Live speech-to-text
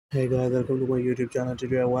Hey guys, welcome to my YouTube channel.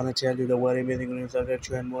 Today I want to tell you the very amazing news that get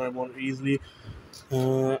you and more easily.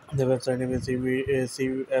 The website name is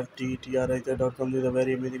cfttrx.com. This is a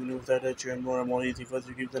very amazing news that get you and more easy. First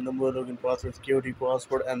you give the number, login, password, security,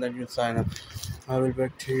 password, and then you sign up. I will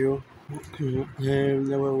back to you.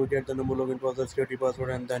 Then we get the number, login, password, security, password,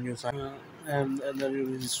 and then you sign and then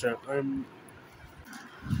you register. Um,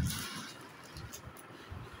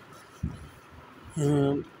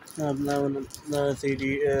 now,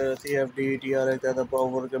 CFD TRX as a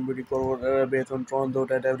power computing power based on Tron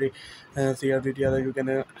dot at every CFD TRX you can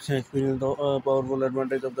experience the powerful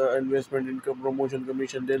advantage of the investment income promotion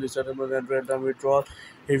commission daily settlement and rate and withdrawal.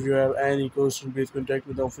 If you have any question, please contact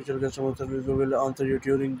with the official customer service. We will answer you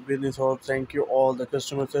during business hours. Thank you all the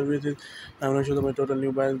customer services. I'm going to show them my total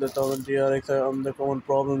new balance the 1000 TRX the common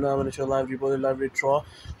problem. I'm going to show live deposit, live withdrawal.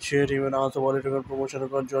 Share even also wallet account promotion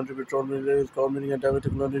account joint to be told is community and debit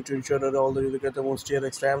technology to ensure that all the user get the most tier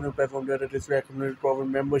extra revenue platform data display community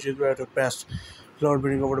problem membership were at the best. Cloud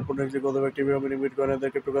bidding over the potentially cost effective meaning Bitcoin and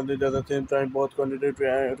the cryptocurrency at the same time both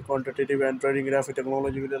quantitative and trading graphic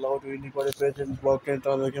technology will allow to unique participation in blockchain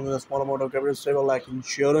transaction with a small amount of capital stable like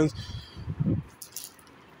insurance.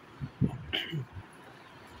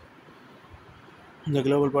 The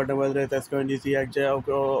global partner whether it's Esco, NDC, XJ,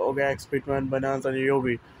 OGAX, Bitcoin, Binance and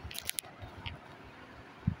Yobi.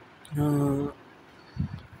 Uh,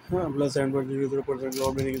 Plus, and 0%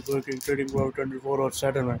 cloud mining is working, trading for 24-hour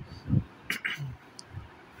settlement.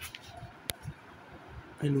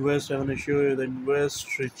 Invest, I want to show you the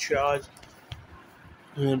invest, recharge,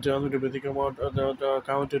 and transfer the basic amount of the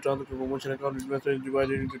account to transfer to promotion account. Investor is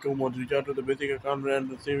divided into two modes. Recharge to the basic account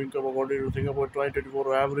and receive income according to Singapore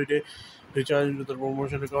 2024 every day. Recharge into the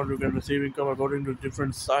promotion account, you can receive income according to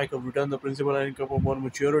different cycle. Return the principal and income upon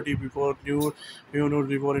maturity before new notes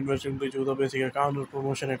before investing. Please choose the basic account or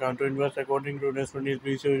promotion account. To invest according to investment needs,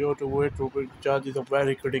 please use to wait to charge is a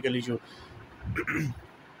very critical issue.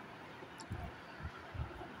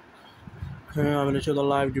 I'm going to show the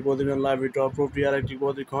live deposit and live withdrawal proof. Direct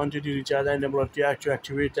deposit quantity, recharge, and number of TX to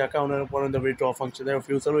activate the account and open the withdrawal function. There are a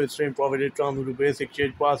few service stream profit transfer to basic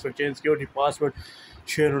change password, change security password,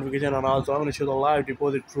 share notification, and also I'm going to show the live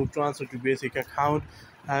deposit proof transfer to basic account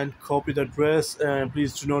and copy the address.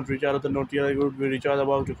 Please do not recharge the note TRX would be recharged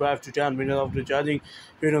about 5 to 10 minutes after charging.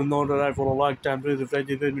 It will not arrive for a lifetime. Please refresh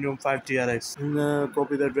this with minimum 5 TRX.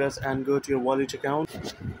 Copy the address and go to your wallet account.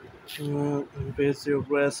 Paste your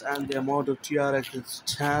address and the amount of TRX is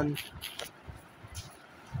 10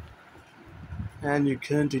 and you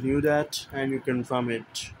continue that and you confirm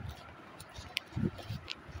it.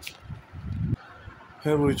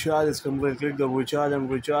 Here recharge is complete. Click the recharge and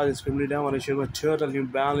recharge is complete. I'm gonna show my total new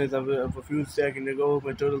balance of a few seconds ago.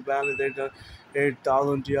 My total balance is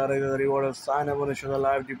 8,000 TRX as a reward of sign. I'm gonna show the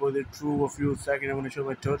live deposit through a few seconds. I'm gonna show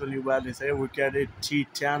my total new balance. Here we get it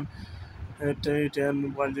T10 at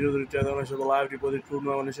 10.0 return. I'm gonna show the live deposit proof. I'm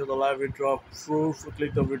gonna show the live withdraw proof.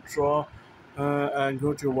 Click the withdraw and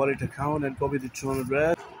go to your wallet account and copy the Tron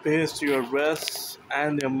address. Paste your address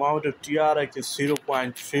and the amount of TRX is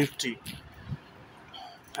 0.50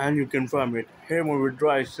 and you confirm it. Here my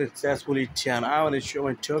withdrawal is successfully 10. I want to show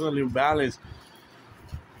my total new balance.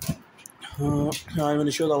 I'm going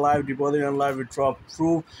to show the live deposit and live withdrawal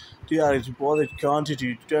proof. TRX deposit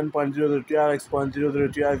quantity 10.00 TRX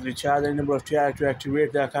 0.00 TRX recharge and number of TRX to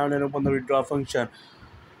activate the account and open the withdrawal function.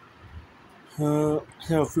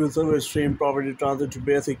 Fuel service stream property transfer to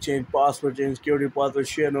basic change password change security password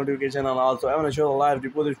share notification and also I want to show the live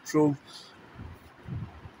deposit proof.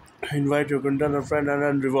 Invite your container friend and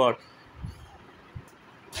then reward.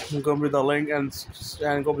 Copy the link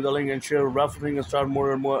and share referring and start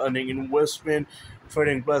more and more earning investment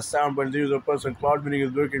trading plus 7.0% cloud meaning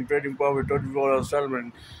is working trading profit 24 hour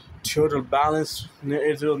settlement total balance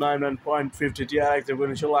 8099.50 TRX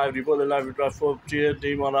initial live deposit live withdrawal for tier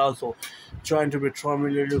team are also trying to be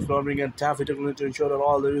million farming and taffy technology to ensure that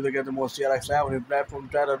all the users get the most TRX revenue platform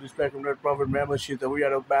data display net profit membership that we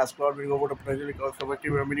are the best cloud meaning over the potentially cost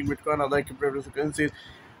effective meaning Bitcoin other cryptocurrencies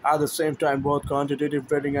at the same time, both quantitative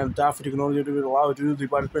trading and DAFI technology will allow you to use the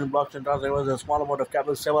participant blockchain transfer with a small amount of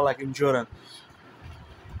capital stable like insurance.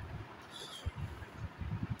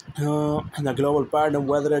 The global partner,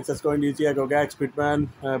 whether it's going easy or GAX, Bitman,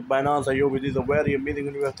 Binance, IOB, is a very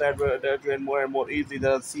amazing new website where that's more and more easy.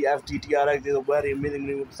 The CFDTRX is a very amazing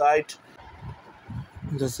new website.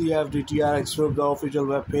 The CFDTRX through the official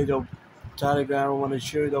webpage of Telegram. I want to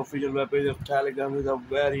show you the official webpage of Telegram. Is a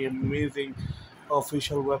very amazing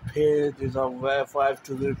official webpage. These are where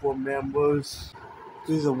 5204 members.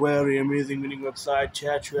 This is a very amazing winning website.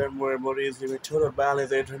 Chat share more and more easily. My total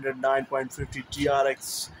balance 809.50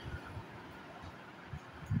 TRX.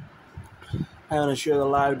 I want to share the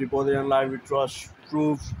live deposit and live withdrawal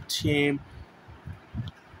proof team,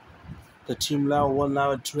 the team level 1,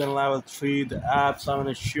 level 2, and level 3, the apps. I want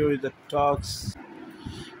to show you the talks,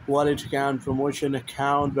 wallet account, promotion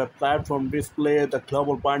account, web platform display, the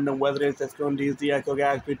global partner, whether it's Escon, DC,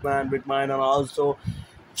 EcoGas, Bitmine, and also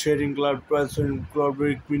trading club president club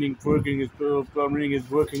meaning working is club meaning is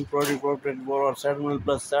working project work 24 or settlement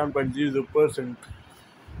plus 7.0%.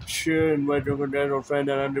 Share, invite your contact or friend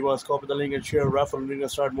and reverse copy the link and share referral link and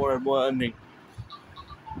start more and more earning.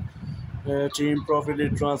 Team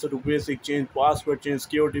profited transfer to basic change password change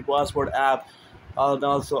security password app. And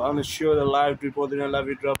also unsure the live deposit and live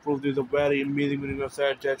withdrawal proof. This is a very amazing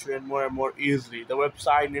website that you and more easily. The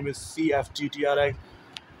website name is CFTTRX.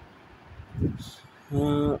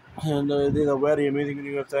 And these are very amazing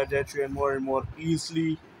website that you and more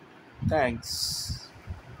easily. Thanks.